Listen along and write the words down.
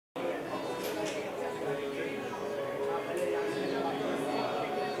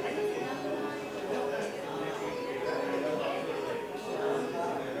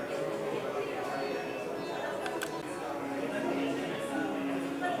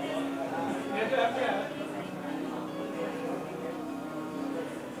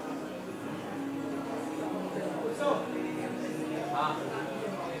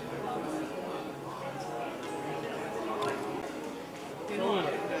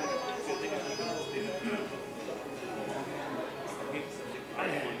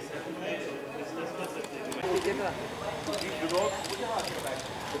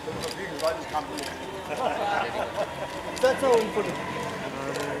That's how we put it.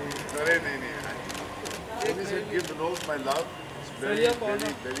 Give the rose my love. Very,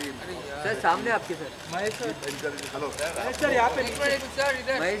 very, very. Sir सामने आपके sir Mahesh sir Hello. Sir यहाँ पे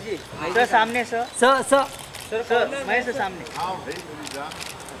Mahesh ji sir सामने sir sir Mahesh sir सामने हाँ भाई मेरी जान.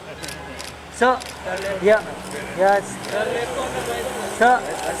 सर यस सर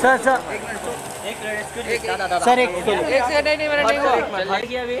सर एक सेकंड नहीं मेरा नहीं हुआ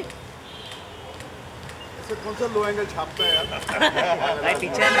अभी इससे कौन सा लो एंगल छापता है यार? भाई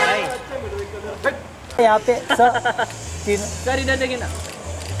पीछे है ना भाई यहाँ पे सर इधर देखिए ना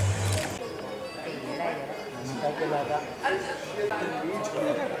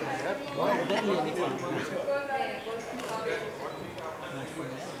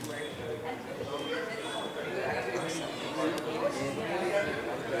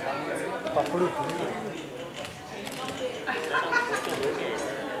पकड़ू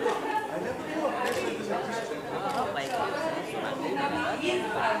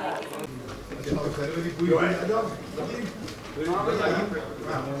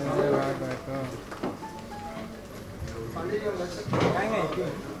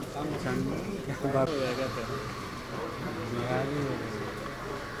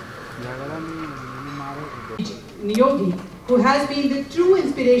Niyogi, who has been the true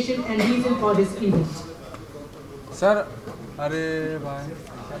inspiration and reason for this event. Sir, अरे भाई.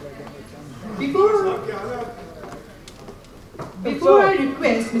 Before I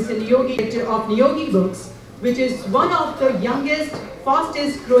request Mr. Niyogi, editor of Niyogi Books, which is one of the youngest,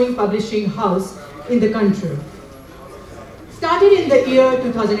 fastest growing publishing house in the country. Started in the year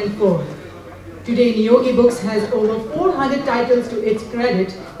 2004. Today, Niyogi Books has over 400 titles to its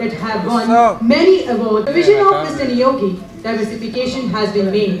credit that have won many awards. The vision of Mr. Niyogi, diversification has been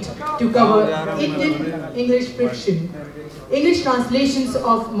made to cover Indian English fiction, English translations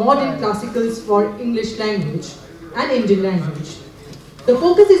of modern classicals for English language and Indian language. The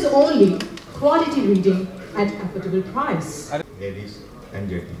focus is only quality reading at affordable price. Ladies and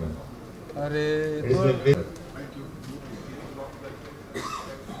gentlemen,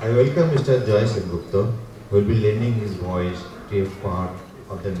 I welcome Mr. Joy Gupta, who will be lending his voice to a part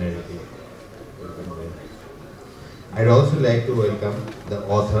of the narrative. I'd also like to welcome the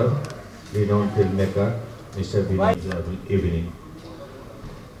author, renowned filmmaker, Mr. Vinay. Evening.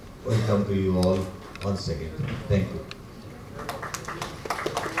 Welcome to you all once again. Thank you.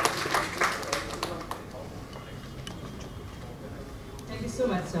 Thank you so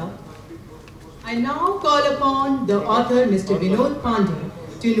much, sir. I now call upon the author, Mr. Vinod Pandey,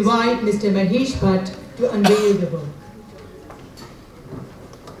 to invite Mr. Mahesh Bhatt to unveil the book.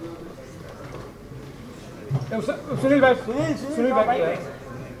 Sunil भाई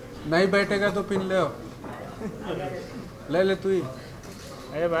नहीं बैठेगा तो pin ले ले तू ही.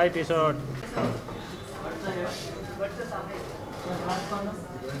 अरे भाई T shirt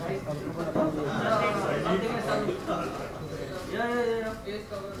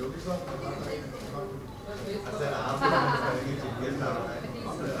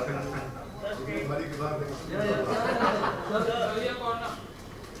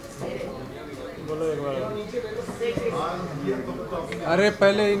बोलो एक बार. अरे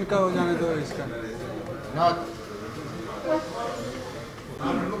पहले इनका हो जाने दो इसका.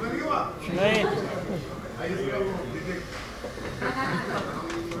 नहीं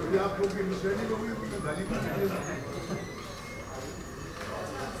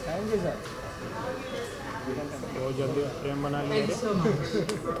थैंक यू सर. बहुत जल्दी फ्रेम बना Thank लिया. you so much.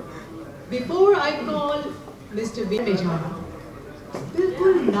 Before I call Mr. Vinay,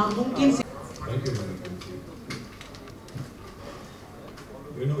 बिल्कुल नामुमकिन से. Thank you, madam.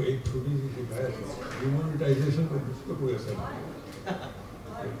 You know, एक छोटी सी शिकायत है, डिमोनेटाइजेशन का उसका कोई असर नहीं.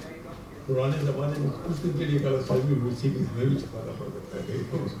 पुराने ज़माने में कुछ दिन के लिए गलत फहमी हुई थी कि मैं भी छुपाना पड़ सकता है.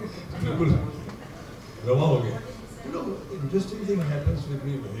 बिल्कुल रवा हो गया. You know, interesting thing happens with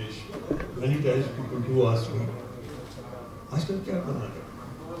me, Mahesh. Many times people do ask me, आजकल क्या करना है?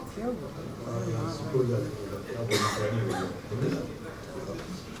 क्या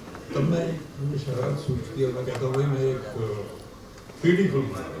तब मैं मुझे शरारत सूझती है और मैं कहता हूँ भाई मैं एक फीडिंग फिल्म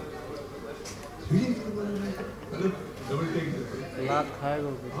बना रहा हूँ. फीडिंग फिल्म बना रहा है मतलब डबल टेक लाख खाएगा.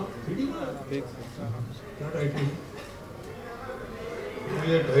 हाँ फीडिंग क्या टाइटल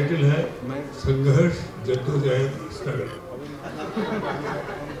मेरा टाइटल है संघर्ष जद्दोजहद struggle.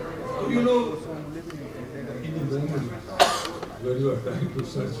 You know, in the moment when you are trying to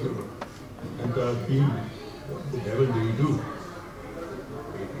search your entire being, what the devil do you do?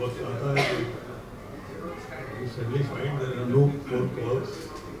 What you suddenly find there are no phone calls.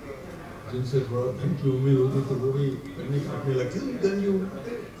 जिनसे थोड़ा धन की उम्मीद होती तो वो भी करने काटने लगते हैं. Then you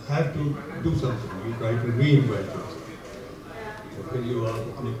have to do something. You try to reinvent it. और फिर you आप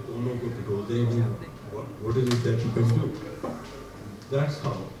अपने कोनों को टटोलते हैं. What is it that you can do? That's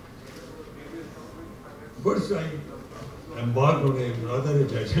how. First I embarked on a rather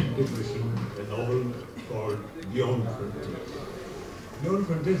gigantic mission, a novel called Beyond Frontiers. Beyond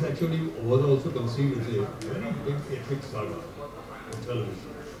Frontiers actually was also conceived as a very big epic saga on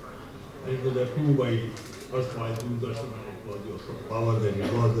television. And it was approved by first by Doordarshan, it was the power that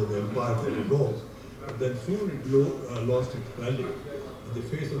it was, and the empire that it was. But then soon it lost its value in the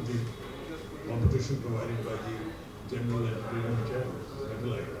face of the competition provided by the general entertainment channels,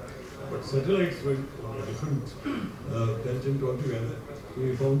 satellite. But satellites went on a different tangent altogether. So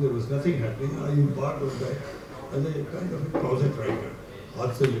we found there was nothing happening. I embarked on that as a kind of a closet writer.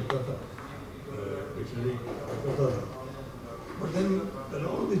 हाथ से लिखता था, dictionary करता था. But then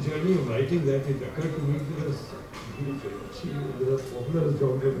along the journey of writing that, it occurred to me that there was popular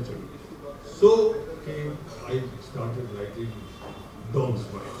genre. So I started writing Dawn's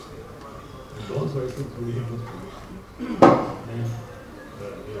Wife. And Dawn's Wife was really famous to me. And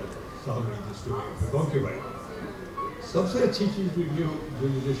Saanvri, the story of the concubine. सबसे अच्छी चीज़ जो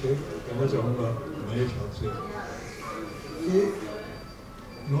मुझे share करना चाहूँगा महेश आपसे कि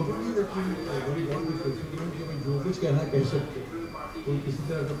not only that we very want to fulfill कि मैं जो कुछ कहना कह सकते कोई किसी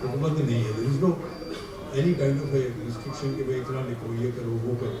तरह का प्रतिबंध नहीं है. There is no any kind of a restriction कि भाई इतना लिखो ये करो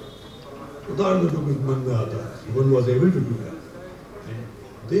वो करो. उदाहरण जो कुछ मन में आता है. One was able to do that. And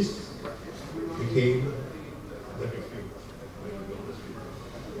this became the refuge.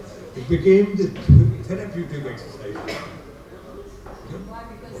 It became the therapeutic exercise.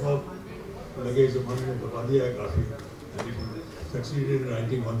 बहुत लगे ज़माने में बता दिया है काफ़ी. And if you succeeded in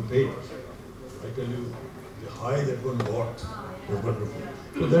writing one page, I tell you, the high that one got was wonderful.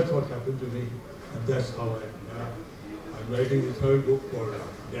 So that's what happened to me, and that's how I'm writing the third book called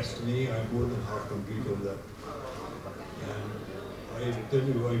Destiny. I'm more than half complete on that. And I tell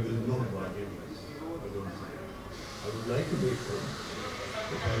you, I will not bargain. I don't think. I would like to make films,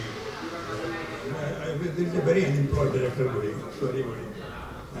 but there is a very unemployed director going, so anybody,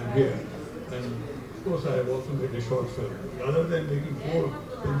 I'm here. And of course, I have also made a short film. Rather than making 4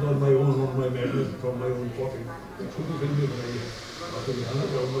 films on my own, on my madness, from my own pocket, I should have filmed it after the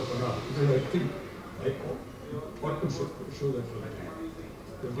 100 hours because I think I ought to show that film.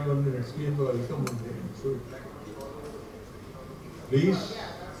 21 minutes, so I'll come on there and show it. Please,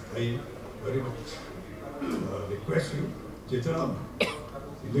 I very much request you, जितना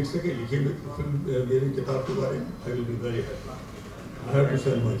लिख सके लिखे film मेरी किताब के बारे में, I will be very happy. I have to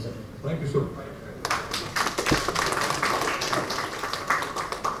sell myself. Thank you so much.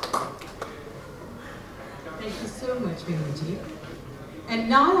 Thank you so much, Vinodji. And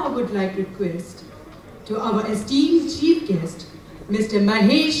now I would like to request to our esteemed chief guest, Mr.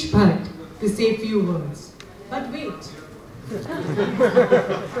 Mahesh Bhatt, to say a few words. But wait. You're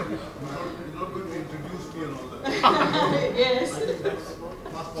not going to introduce me and all that. Yes.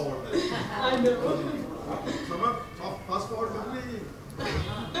 Fast forward then. I know. Fast forward with me.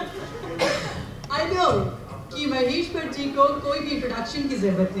 I know कि महेश भट्ट जी को कोई भी introduction की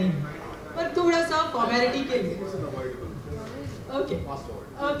जरूरत नहीं है, पर थोड़ा सा फॉर्मेलिटी के लिए. Okay.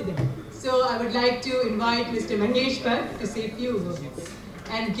 Okay then. So I would like to invite Mr. Mahesh Bhatt to say a few words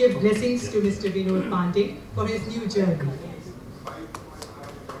and give blessings to Mr. Vinod Pandey for his new journey.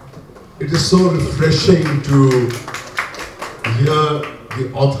 It is so refreshing to hear the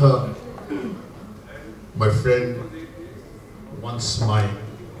author, my friend, once my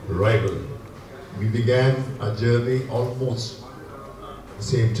rival. We began our journey almost the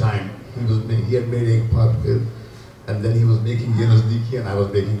same time. He had made Ek Part Phir, and then he was making Ye Nazdiki and I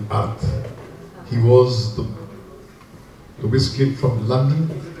was making Arth. He was the whiz kid from London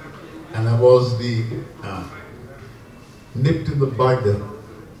and I was the nipped in the bud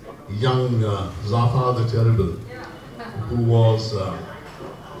young Zafar the Terrible, who was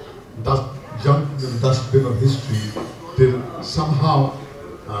jumped in the dustbin of history till somehow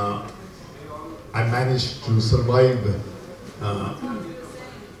I managed to survive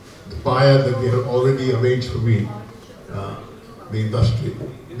the fire that they had already arranged for me, the industry.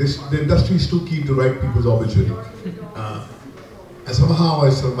 The industry is too keen to write people's obituary. And somehow I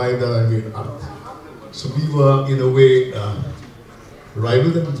survived that. I made art. So we were, in a way,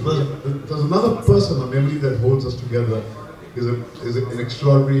 rival. Then there's another person, a memory that holds us together, is an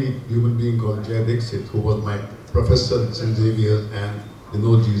extraordinary human being called Jay Dixit, who was my professor in St. Xavier's and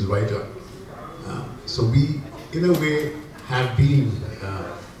Vinodji's writer. So we, in a way, have been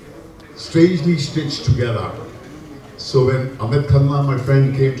strangely stitched together. So when Amit Khanna, my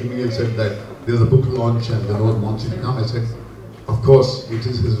friend, came to me and said that there's a book launch and Vinod wants you to come, I said, of course, it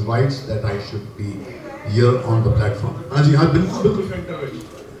is his rights that I should be here on the platform.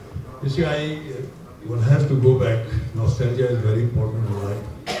 You see, I will have to go back. Nostalgia is very important in life.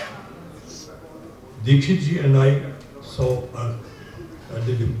 Dikshit ji and I saw at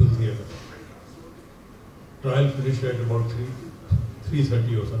the Dimple Theatre. Trial finished at about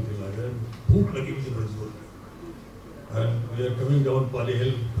 3:30 or something like that. Bhook lagi mujhe badi zor. And we are coming down Pali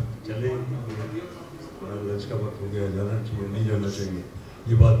Hill. चले lunch का वक्त हो गया, जाना चाहिए नहीं जाना चाहिए,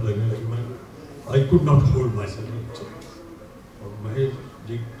 ये बात लगने लगी. मैं I could not hold myself. और महेश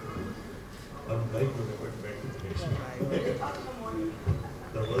जी अब लाइक हो गया बैठ के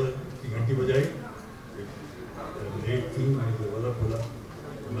दरवाजा की घंटी बजाई, लेट थी, मैंने दरवाजा खोला,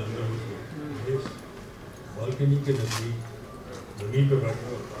 मैं अंदर महेश बालकनी के नजदीक जमीन पर बैठा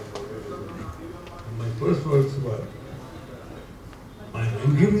हुआ. My first words were, I'm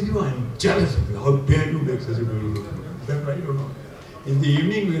angry with you, I'm jealous of you. How dare you make such a beautiful film? Is that right or not? In the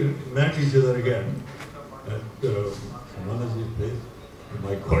evening, we met each other again at Manaji's place.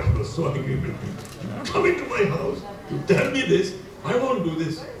 My God, he was so angry with me. Come into my house, you tell me this, I won't do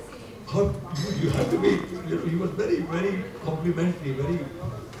this. How you have to be, he was very, very complimentary, very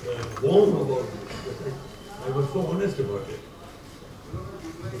warm about it. I was so honest about it.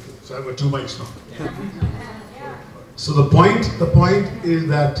 So I've got 2 mics now. So the point is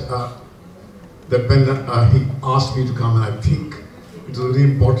that that when he asked me to come, and I think it was very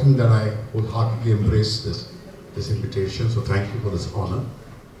important that I wholeheartedly embrace this invitation. So thank you for this honor.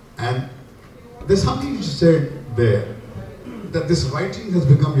 And there's something you said there, that this writing has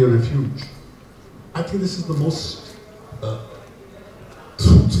become your refuge. I think this is the most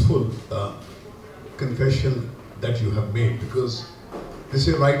truthful confession that you have made, because they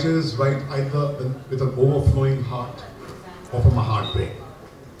say writers write either with an overflowing heart or from a heartbreak.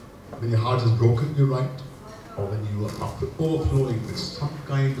 When your heart is broken, you write, or when you are overflowing with some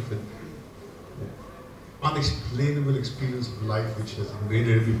kind of an unexplainable experience of life which has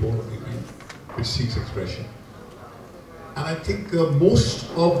invaded every bone of your being, which seeks expression. And I think most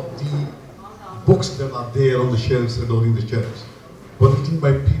of the books that are there on the shelves adorning the church were written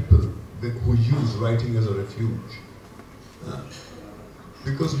by people who use writing as a refuge.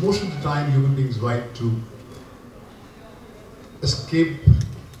 Because most of the time human beings write to escape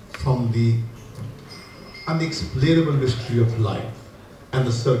from the unexplainable mystery of life and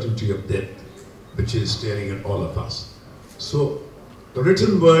the certainty of death, which is staring at all of us. So the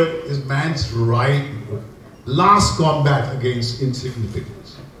written word is man's last combat against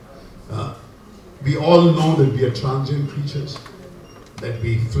insignificance. We all know that we are transient creatures, that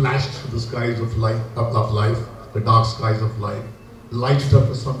we flash through the skies of life, the dark skies of life, light it up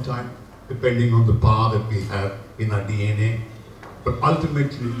for some time, depending on the power that we have in our DNA. But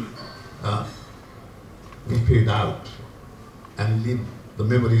ultimately, we fade out and leave the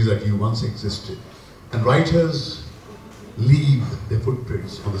memories that you once existed. And writers leave their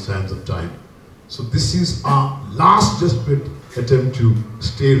footprints on the sands of time. So this is our last desperate attempt to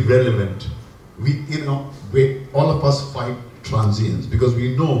stay relevant. All of us fight transience, because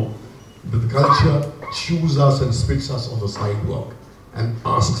we know that the culture chews us and spits us on the sidewalk and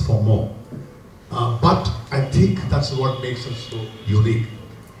asks for more. But I think that's what makes us so unique.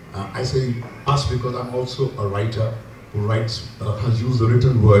 I say us because I'm also a writer who has used the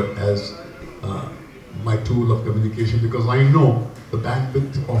written word as my tool of communication, because I know the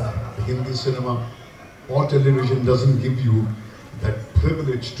bandwidth of Hindi cinema or television doesn't give you that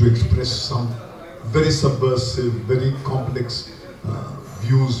privilege to express some very subversive, very complex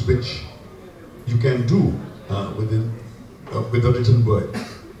views which you can do with the written word.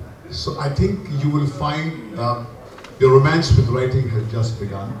 So I think you will find your romance with writing has just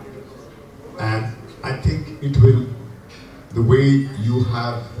begun, and I think it will, the way you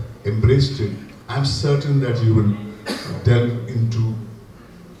have embraced it, I'm certain that you will delve into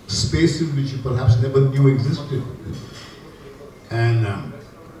spaces which you perhaps never knew existed. And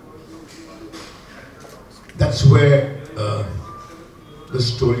that's where the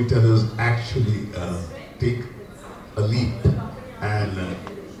storytellers actually take a leap, and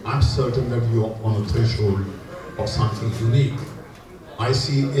I'm certain that you're on the threshold of something unique. I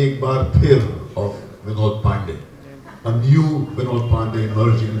see Ek Baar Phir of Vinod Pandey, a new Vinod Pandey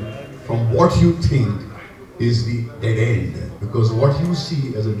emerging from what you think is the dead end, because what you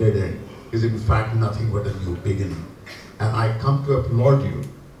see as a dead end is in fact nothing but a new beginning. And I come to applaud you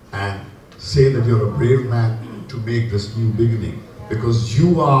and say that you're a brave man to make this new beginning, because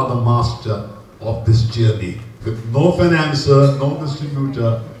you are the master of this journey, with no financer, no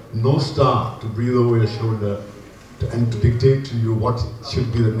distributor, no star to breathe over your shoulder and to dictate to you what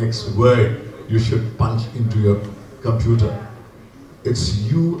should be the next word you should punch into your computer.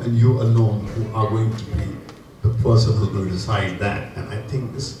 It's you and you alone who are going to be the person who's going to decide that. And I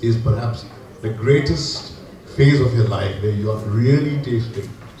think this is perhaps the greatest phase of your life where you are really tasting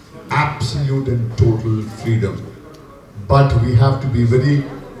absolute and total freedom. But we have to be very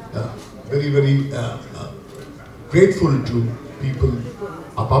grateful to people,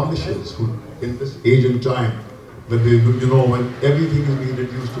 our publishers, who in this age and time, when they, when everything is being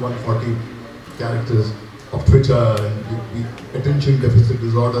reduced to 140 characters of Twitter, and the attention deficit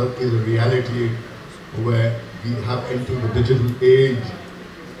disorder is a reality where we have entered the digital age,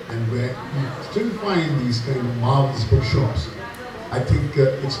 and where you still find these kind of marvelous bookshops. I think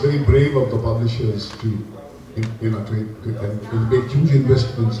it's very brave of the publishers to make huge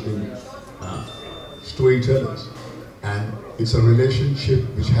investments in storytellers, and it's a relationship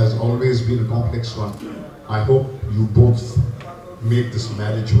which has always been a complex one. I hope you both make this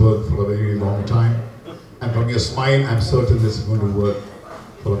marriage work for a very long time, and from your smile I'm certain this is going to work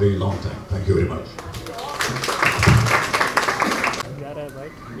for a very long time. Thank you very much.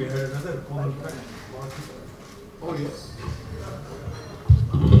 We had another call back. Oh yes.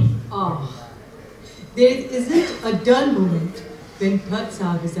 There isn't a dull moment when Bhatt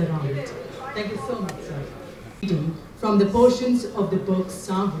Sahib is around. Thank you so much, sir. Reading from the portions of the book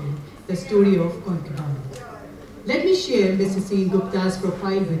Saanvri, the story of concubine. Let me share Mr. Singh Gupta's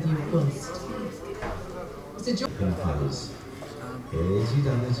profile with you first. Mr.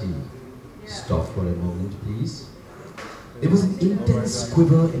 Stop for a moment, please. There was an intense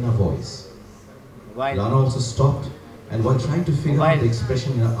quiver in her voice. Rana also stopped, and while trying to figure out the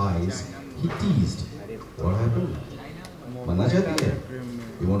expression in her eyes, he teased. What happened? Manna chahti hai?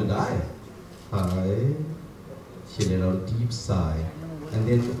 You want to die? Hi. She let out a deep sigh and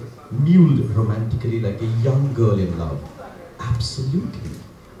then mewed romantically like a young girl in love. Absolutely.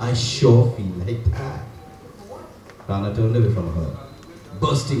 I sure feel like that. Rana turned away from her,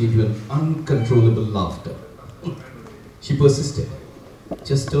 bursting into an uncontrollable laughter. She persisted.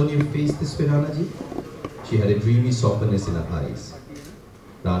 Just turn your face this way, Ranaji. She had a dreamy softness in her eyes.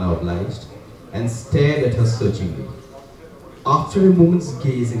 Rana obliged and stared at her searchingly. After a moment's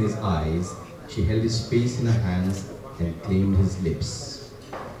gaze in his eyes, she held his face in her hands and claimed his lips.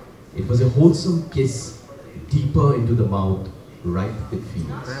 It was a wholesome kiss, deeper into the mouth, ripe with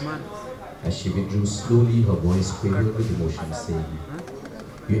feelings. As she withdrew slowly, her voice quivered with emotion, saying,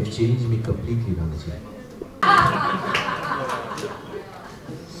 "You have changed me completely, Ranaji."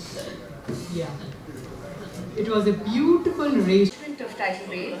 Yeah. It was a beautiful narration. Of title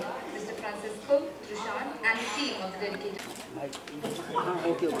raid, Mr. Francisco, Trushan, and the team of the dedicated.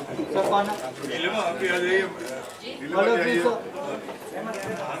 Sir कौन है? Hello please sir.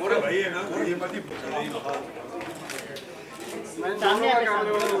 सामने आ यार.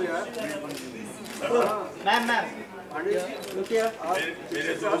 Ma'am रुकिए.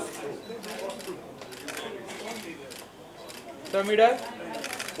 Sir मीडर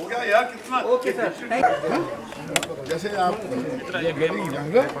हो गया यार कितना? Okay sir. जैसे आप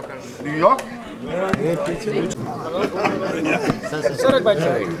न्यूयॉर्क सर एक बार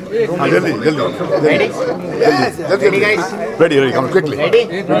जल्दी रेडी कम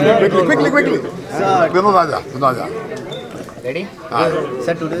क्विकली दोनों आ जा Ready?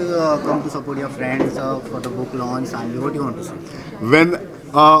 Sir, today come to support your friends for the book launch. And what do you want to say? When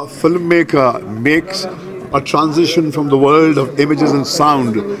a filmmaker makes a transition from the world of images and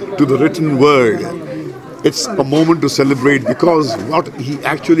sound to the written word, it's a moment to celebrate, because what he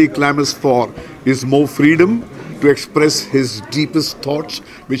actually clamors for is more freedom to express his deepest thoughts,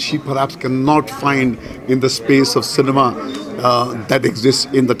 which he perhaps cannot find in the space of cinema that exists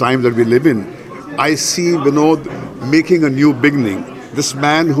in the time that we live in. I see Vinod making a new beginning. This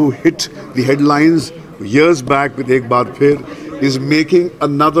man who hit the headlines years back with Ek Baar Phir is making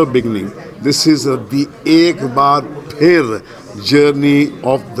another beginning. This is the Ek Baar Phir journey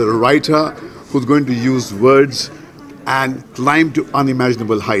of the writer who's going to use words and climb to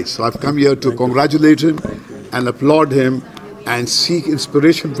unimaginable heights. So I've come here to congratulate him and applaud him and seek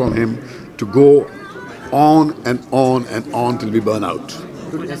inspiration from him to go on and on and on till we burn out.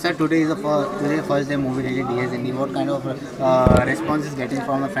 Sir, today is the first day movie release DSND. What kind of response is getting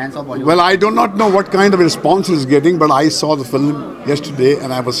from the fans of Bollywood? Well, I do not know what kind of response it's getting, but I saw the film yesterday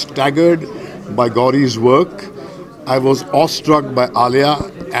and I was staggered by Gauri's work. I was awestruck by Alia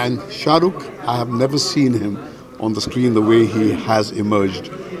and Shah Rukh. I have never seen him on the screen the way he has emerged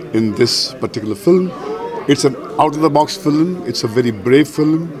in this particular film. It's an out-of-the-box film. It's a very brave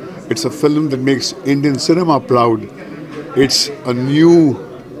film. It's a film that makes Indian cinema proud. It's a new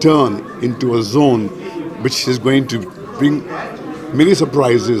turn into a zone which is going to bring many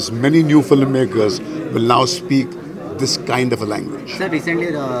surprises. Many new filmmakers will now speak this kind of a language. Sir, recently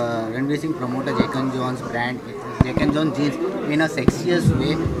Ranveer Singh promoted Jack and Jones brand, Jack and Jones jeans in a sexiest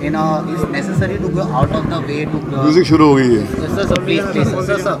way. It's necessary to go out of the way to. Music शुरू हो गई है. Sir, please,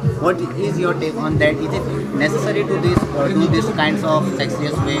 sir, what is your take on that? Is it necessary to do this kinds of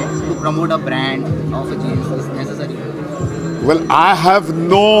sexiest way to promote a brand of a jeans? Is necessary? Well, I have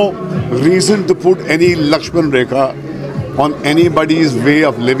no reason to put any Lakshman Rekha on anybody's way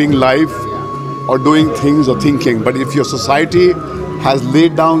of living life or doing things or thinking. But if your society has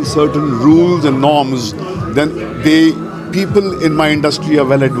laid down certain rules and norms, then people in my industry are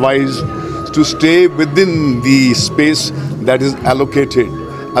well advised to stay within the space that is allocated.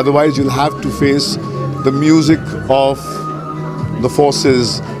 Otherwise, you'll have to face the music of the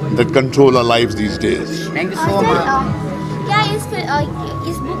forces that control our lives these days. Thank you so much. क्या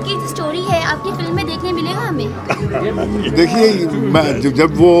इस book की जो story है आपकी film में देखने मिलेगा हमें? देखिए, मैं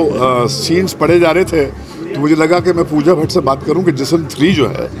जब वो सीन्स पढ़े जा रहे थे तो मुझे लगा कि मैं पूजा भट्ट से बात करूं कि जिस्म 3 जो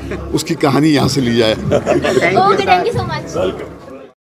है उसकी कहानी यहाँ से ली जाए. Okay, thank you so much.